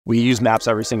We use maps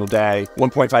every single day.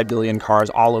 1.5 billion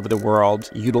cars all over the world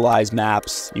utilize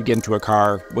maps. You get into a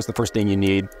car, what's the first thing you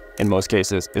need in most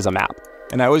cases is a map.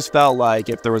 And I always felt like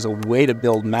if there was a way to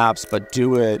build maps, but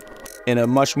do it in a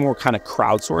much more kind of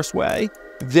crowdsourced way,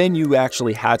 then you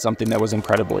actually had something that was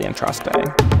incredibly interesting.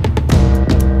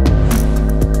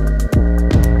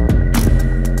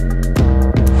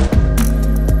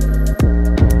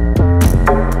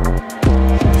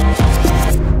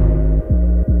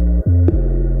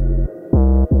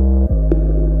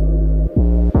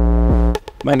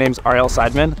 My name's Ariel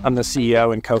Seidman. I'm the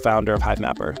CEO and co-founder of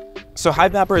Hivemapper. So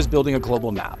Hivemapper is building a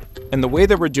global map. And the way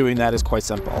that we're doing that is quite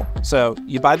simple. So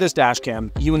you buy this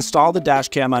dashcam, you install the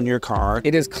dashcam on your car.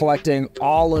 It is collecting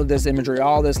all of this imagery,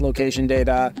 all this location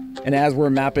data. And as we're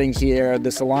mapping here, the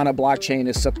Solana blockchain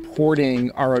is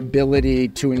supporting our ability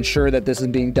to ensure that this is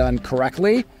being done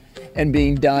correctly and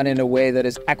being done in a way that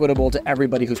is equitable to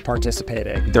everybody who's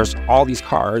participating. There's all these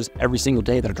cars every single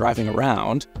day that are driving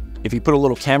around. If you put a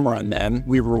little camera on them,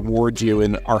 we reward you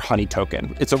in our honey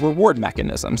token. It's a reward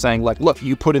mechanism saying like, look,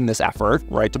 you put in this effort,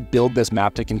 right, to build this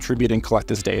map, to contribute and collect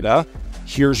this data.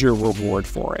 Here's your reward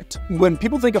for it. When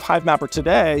people think of Hivemapper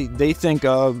today, they think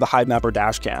of the Hivemapper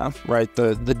dashcam, right?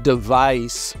 The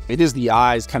device, it is the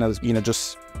eyes kind of,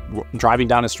 just driving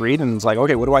down a street and it's like,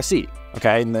 okay, what do I see?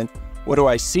 Okay, and then what do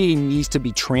I see needs to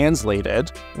be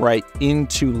translated, right,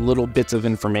 into little bits of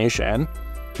information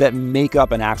that make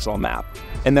up an actual map.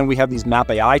 And then we have these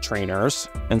map AI trainers.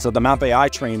 And so the map AI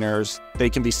trainers, they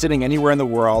can be sitting anywhere in the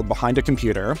world behind a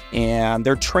computer and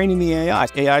they're training the AI.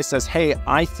 AI says, hey,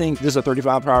 I think this is a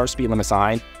 35-per-hour speed limit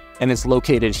sign and it's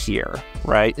located here,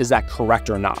 right? Is that correct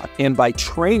or not? And by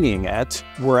training it,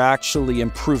 we're actually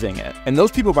improving it. And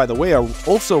those people, by the way, are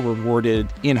also rewarded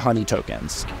in honey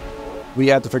tokens. We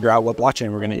had to figure out what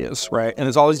blockchain we're going to use, right? And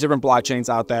there's all these different blockchains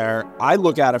out there. I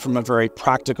look at it from a very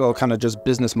practical kind of just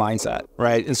business mindset,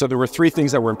 right? And so there were three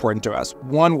things that were important to us.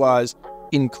 One was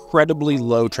incredibly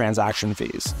low transaction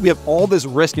fees. We have all this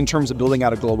risk in terms of building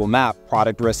out a global map,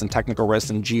 product risks and technical risks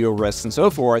and geo risks and so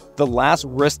forth. The last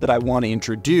risk that I want to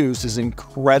introduce is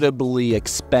incredibly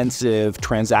expensive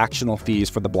transactional fees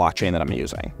for the blockchain that I'm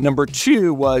using. Number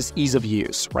two was ease of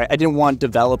use, right? I didn't want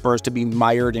developers to be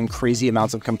mired in crazy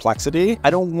amounts of complexity. I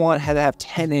don't want to have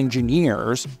 10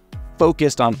 engineers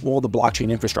focused on all the blockchain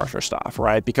infrastructure stuff,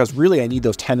 right? Because really I need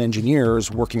those 10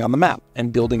 engineers working on the map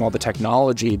and building all the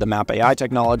technology, the map AI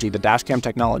technology, the dashcam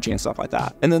technology and stuff like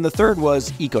that. And then the third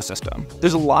was ecosystem.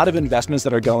 There's a lot of investments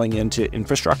that are going into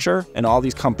infrastructure and all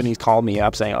these companies call me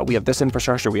up saying, oh, we have this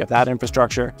infrastructure, we have that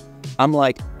infrastructure. I'm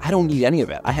like, I don't need any of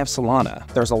it. I have Solana.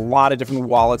 There's a lot of different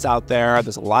wallets out there.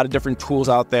 There's a lot of different tools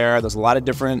out there. There's a lot of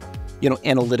different,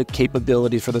 analytic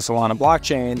capabilities for the Solana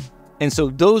blockchain. And so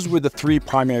those were the three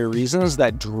primary reasons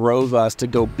that drove us to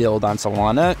go build on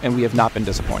Solana, and we have not been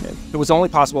disappointed. It was only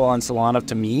possible on Solana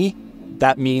to me.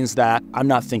 That means that I'm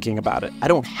not thinking about it. I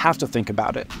don't have to think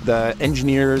about it. The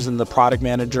engineers and the product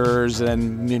managers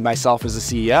and me, myself as a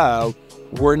CEO,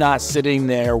 we're not sitting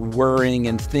there worrying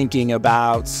and thinking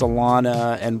about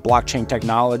Solana and blockchain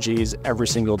technologies every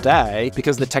single day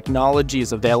because the technology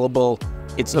is available.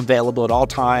 It's available at all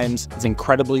times. It's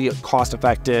incredibly cost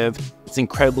effective. It's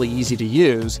incredibly easy to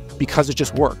use because it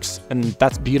just works. And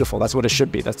that's beautiful. That's what it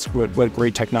should be. That's what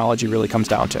great technology really comes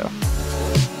down to.